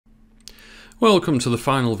Welcome to the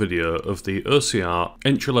final video of the OCR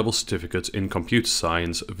Entry-Level Certificate in Computer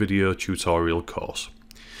Science video tutorial course.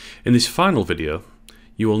 In this final video,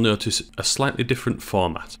 you will notice a slightly different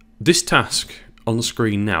format. This task on the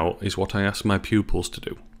screen now is what I ask my pupils to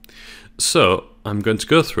do. So I'm going to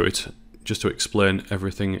go through it just to explain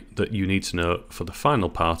everything that you need to know for the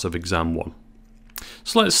final part of Exam 1.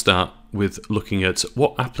 So let's start with looking at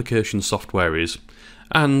what application software is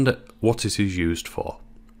and what it is used for.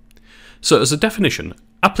 So as a definition,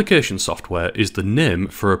 application software is the name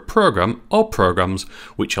for a program or programs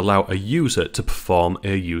which allow a user to perform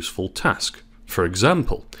a useful task. For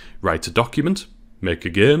example, write a document, make a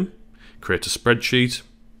game, create a spreadsheet,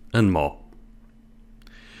 and more.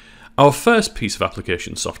 Our first piece of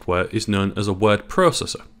application software is known as a word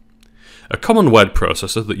processor. A common word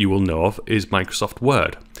processor that you will know of is Microsoft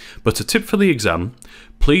Word, but a tip for the exam,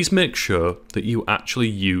 please make sure that you actually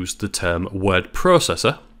use the term word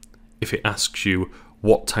processor if it asks you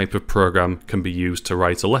what type of program can be used to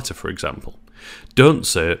write a letter, for example. Don't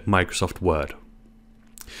say Microsoft Word.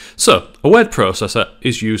 So, a word processor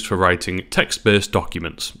is used for writing text-based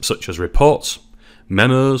documents, such as reports,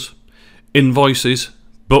 memos, invoices,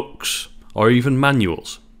 books, or even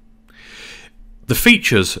manuals. The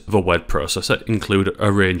features of a word processor include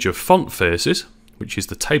a range of font faces, which is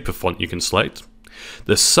the type of font you can select,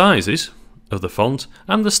 the sizes of the font,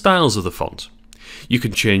 and the styles of the font. You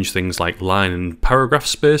can change things like line and paragraph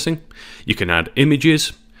spacing, you can add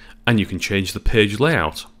images, and you can change the page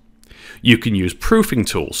layout. You can use proofing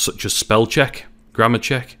tools such as spell check, grammar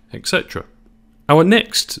check, etc. Our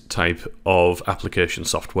next type of application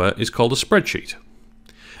software is called a spreadsheet.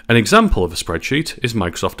 An example of a spreadsheet is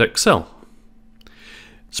Microsoft Excel.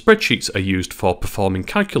 Spreadsheets are used for performing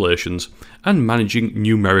calculations and managing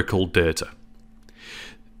numerical data.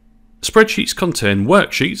 Spreadsheets contain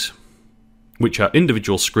worksheets, which are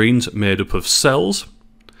individual screens made up of cells,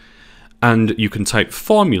 and you can type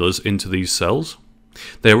formulas into these cells.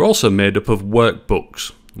 They are also made up of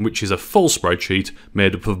workbooks, which is a full spreadsheet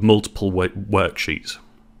made up of multiple worksheets.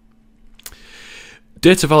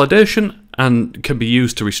 Data validation can be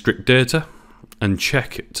used to restrict data and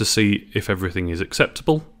check to see if everything is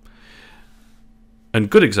acceptable.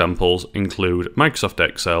 And good examples include Microsoft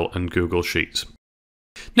Excel and Google Sheets.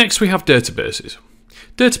 Next we have databases.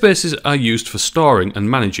 Databases are used for storing and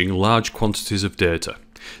managing large quantities of data.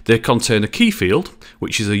 They contain a key field,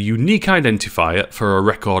 which is a unique identifier for a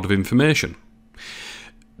record of information.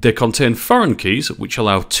 They contain foreign keys, which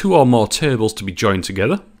allow two or more tables to be joined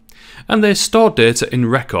together. And they store data in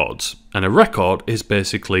records. And a record is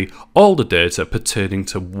basically all the data pertaining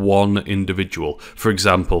to one individual. For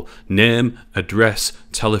example, name, address,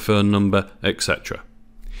 telephone number, etc.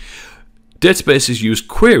 Databases use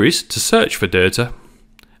queries to search for data.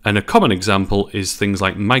 And a common example is things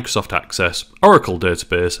like Microsoft Access, Oracle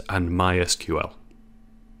Database, and MySQL.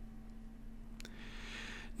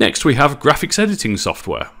 Next we have graphics editing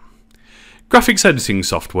software. Graphics editing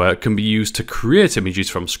software can be used to create images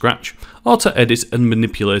from scratch or to edit and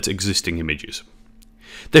manipulate existing images.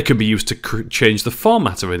 They can be used to change the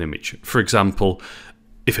format of an image. For example,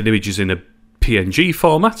 if an image is in a PNG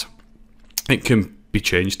format, it can be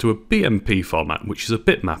changed to a BMP format, which is a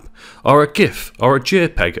bitmap, or a GIF, or a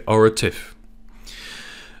JPEG, or a TIFF.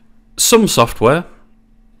 Some software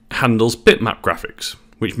handles bitmap graphics,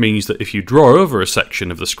 which means that if you draw over a section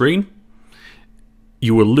of the screen,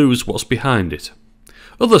 you will lose what's behind it.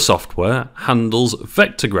 Other software handles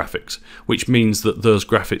vector graphics, which means that those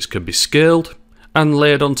graphics can be scaled and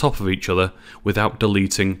layered on top of each other without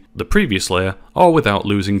deleting the previous layer or without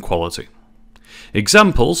losing quality.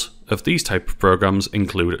 Examples of these type of programs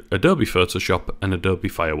include Adobe Photoshop and Adobe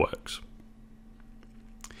Fireworks.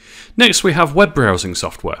 Next we have web browsing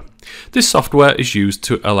software. This software is used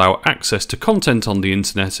to allow access to content on the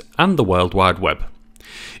internet and the World Wide Web.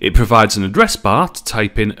 It provides an address bar to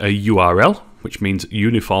type in a URL, which means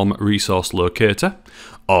Uniform Resource Locator,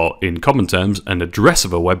 or in common terms, an address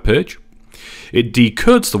of a web page. It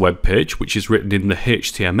decodes the web page, which is written in the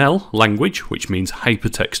HTML language, which means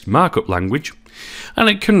Hypertext Markup Language, and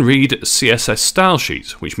it can read CSS style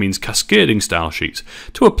sheets, which means cascading style sheets,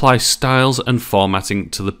 to apply styles and formatting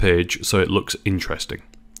to the page so it looks interesting.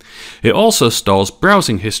 It also stores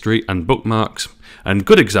browsing history and bookmarks, and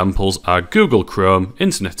good examples are Google Chrome,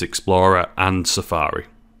 Internet Explorer, and Safari.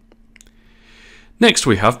 Next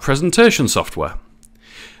we have presentation software.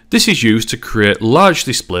 This is used to create large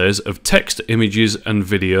displays of text, images, and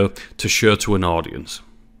video to show to an audience.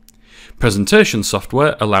 Presentation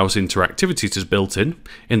software allows interactivity to be built in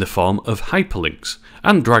the form of hyperlinks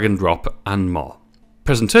and drag and drop and more.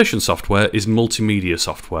 Presentation software is multimedia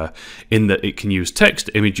software in that it can use text,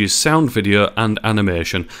 images, sound, video, and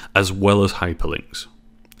animation, as well as hyperlinks.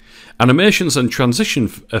 Animations and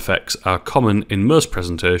transition effects are common in most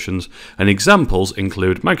presentations, and examples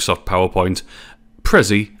include Microsoft PowerPoint,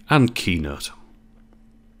 Prezi, and Keynote.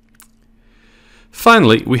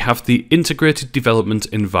 Finally, we have the Integrated Development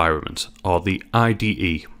Environment, or the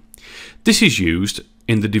IDE. This is used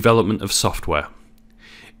in the development of software.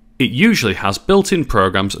 It usually has built-in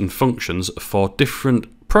programs and functions for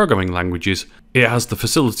different programming languages. It has the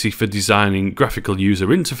facility for designing graphical user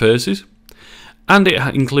interfaces, and it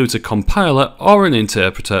includes a compiler or an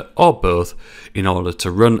interpreter or both in order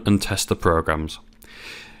to run and test the programs.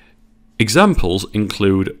 Examples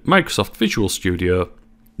include Microsoft Visual Studio,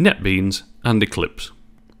 NetBeans, and Eclipse.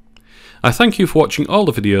 I thank you for watching all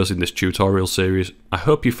the videos in this tutorial series. I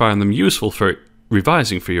hope you find them useful for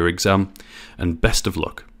revising for your exam, and best of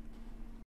luck.